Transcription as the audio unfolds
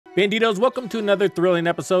Bandidos, welcome to another thrilling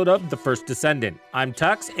episode of The First Descendant. I'm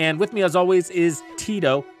Tux, and with me as always is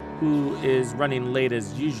Tito, who is running late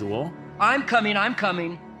as usual. I'm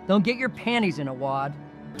coming. Don't get your panties in a wad.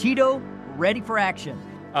 Tito, ready for action.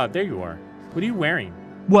 There you are. What are you wearing?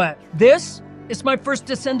 What, this? It's my first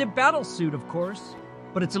Descendant battle suit, of course.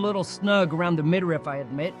 But it's a little snug around the midriff, I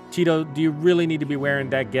admit. Tito, do you really need to be wearing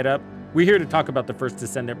that getup? We're here to talk about the First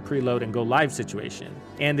Descendant preload and go live situation.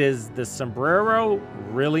 And is the sombrero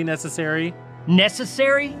really necessary?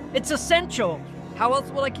 Necessary? It's essential. How else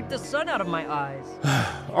will I keep the sun out of my eyes?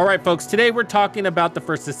 All right, folks, today we're talking about the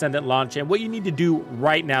First Descendant launch and what you need to do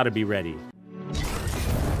right now to be ready.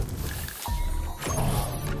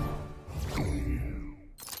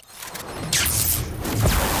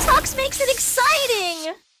 Tux makes it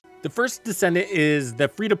exciting! The First Descendant is the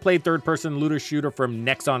free-to-play third-person looter shooter from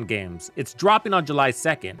Nexon Games. It's dropping on July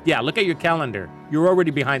 2nd. Yeah, look at your calendar. You're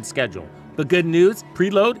already behind schedule. But good news,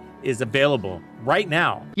 preload is available right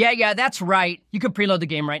now. Yeah, that's right. You can preload the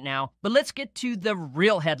game right now. But let's get to the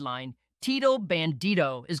real headline. Tuxedo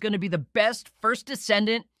Bandido is going to be the best First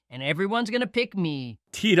Descendant, and everyone's going to pick me.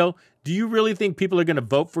 Tito, do you really think people are going to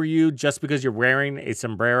vote for you just because you're wearing a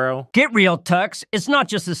sombrero? Get real, Tux. It's not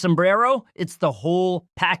just the sombrero. It's the whole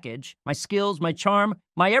package. My skills, my charm,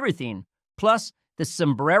 my everything. Plus, the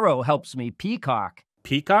sombrero helps me peacock.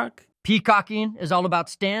 Peacock? Peacocking is all about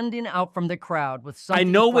standing out from the crowd with something I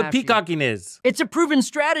know flashy. what peacocking is. It's a proven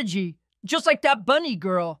strategy. Just like that bunny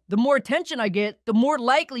girl. The more attention I get, the more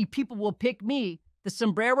likely people will pick me. The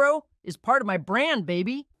sombrero is part of my brand,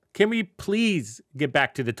 baby. Can we please get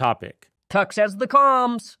back to the topic? Tux has the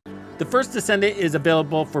comms. The First Descendant is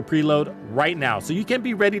available for preload right now, so you can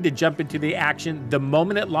be ready to jump into the action the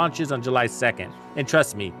moment it launches on July 2nd. And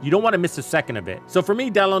trust me, you don't want to miss a second of it. So for me,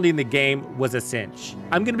 downloading the game was a cinch.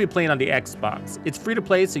 I'm going to be playing on the Xbox. It's free to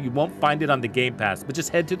play, so you won't find it on the Game Pass, but just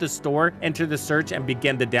head to the store, enter the search, and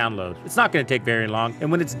begin the download. It's not going to take very long,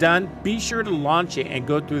 and when it's done, be sure to launch it and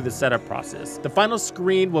go through the setup process. The final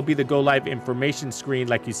screen will be the Go Live information screen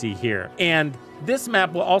like you see here. And this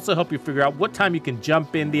map will also help you figure out what time you can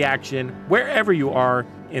jump in the action wherever you are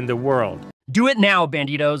in the world. Do it now,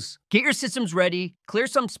 Bandidos. Get your systems ready, clear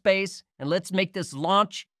some space, and let's make this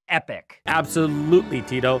launch epic. Absolutely,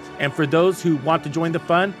 Tito. And for those who want to join the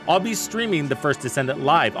fun, I'll be streaming the First Descendant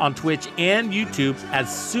live on Twitch and YouTube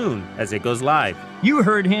as soon as it goes live. You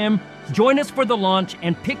heard him. Join us for the launch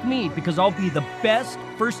and pick me because I'll be the best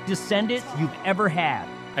First Descendant you've ever had.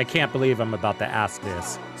 I can't believe I'm about to ask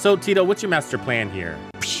this. So, Tito, what's your master plan here?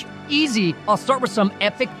 Psh, easy. I'll start with some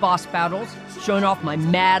epic boss battles, showing off my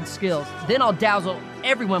mad skills. Then I'll dazzle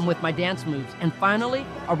everyone with my dance moves. And finally,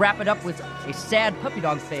 I'll wrap it up with a sad puppy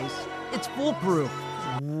dog face. It's foolproof.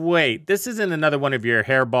 Wait, this isn't another one of your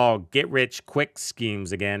hairball get-rich-quick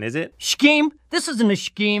schemes again, is it? Scheme? This isn't a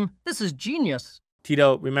scheme. This is genius.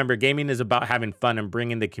 Tito, remember, gaming is about having fun and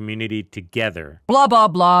bringing the community together. Blah, blah,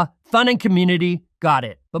 blah. Fun and community. Got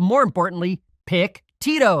it. But more importantly, pick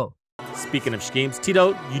Tito. Speaking of schemes,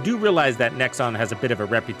 Tito, you do realize that Nexon has a bit of a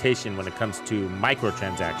reputation when it comes to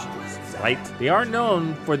microtransactions, right? They are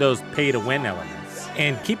known for those pay-to-win elements.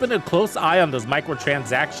 And keeping a close eye on those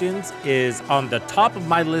microtransactions is on the top of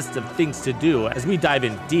my list of things to do as we dive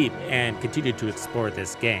in deep and continue to explore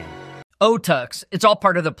this game. Oh, Tux, it's all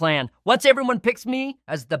part of the plan. Once everyone picks me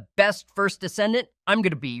as the best First Descendant, I'm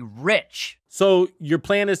gonna be rich. So your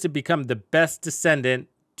plan is to become the best Descendant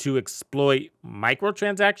to exploit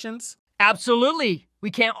microtransactions? Absolutely.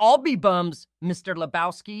 We can't all be bums, Mr.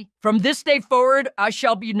 Lebowski. From this day forward, I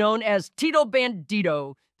shall be known as Tuxedo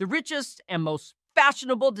Bandido, the richest and most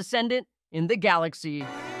fashionable Descendant in the galaxy.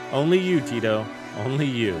 Only you, Tito. Only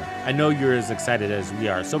you. I know you're as excited as we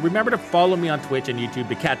are, so remember to follow me on Twitch and YouTube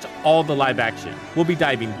to catch all the live action. We'll be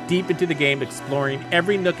diving deep into the game, exploring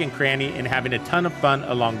every nook and cranny, and having a ton of fun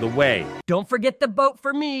along the way. Don't forget to vote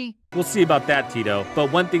for me. We'll see about that, Tito,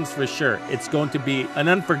 but one thing's for sure, it's going to be an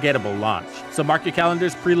unforgettable launch. So mark your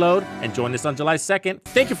calendars, preload, and join us on July 2nd.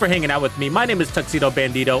 Thank you for hanging out with me. My name is Tuxedo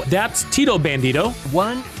Bandido. That's Tuxedo Bandido.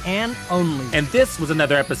 One and only. And this was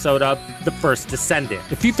another episode of The First Descendant.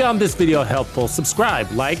 If you found this video helpful, subscribe,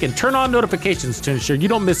 like, and turn on notifications to ensure you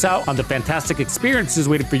don't miss out on the fantastic experiences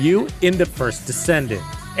waiting for you in The First Descendant.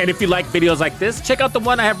 And if you like videos like this, check out the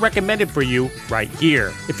one I have recommended for you right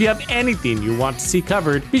here. If you have anything you want to see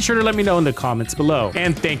covered, be sure to let me know in the comments below.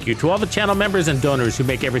 And thank you to all the channel members and donors who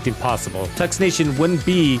make everything possible. Tux Nation wouldn't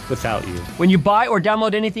be without you. When you buy or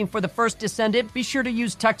download anything for The First Descendant, be sure to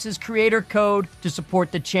use Tux's creator code to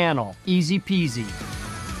support the channel. Easy peasy.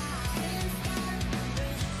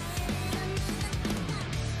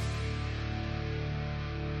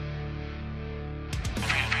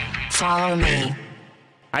 Follow me.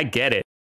 I get it.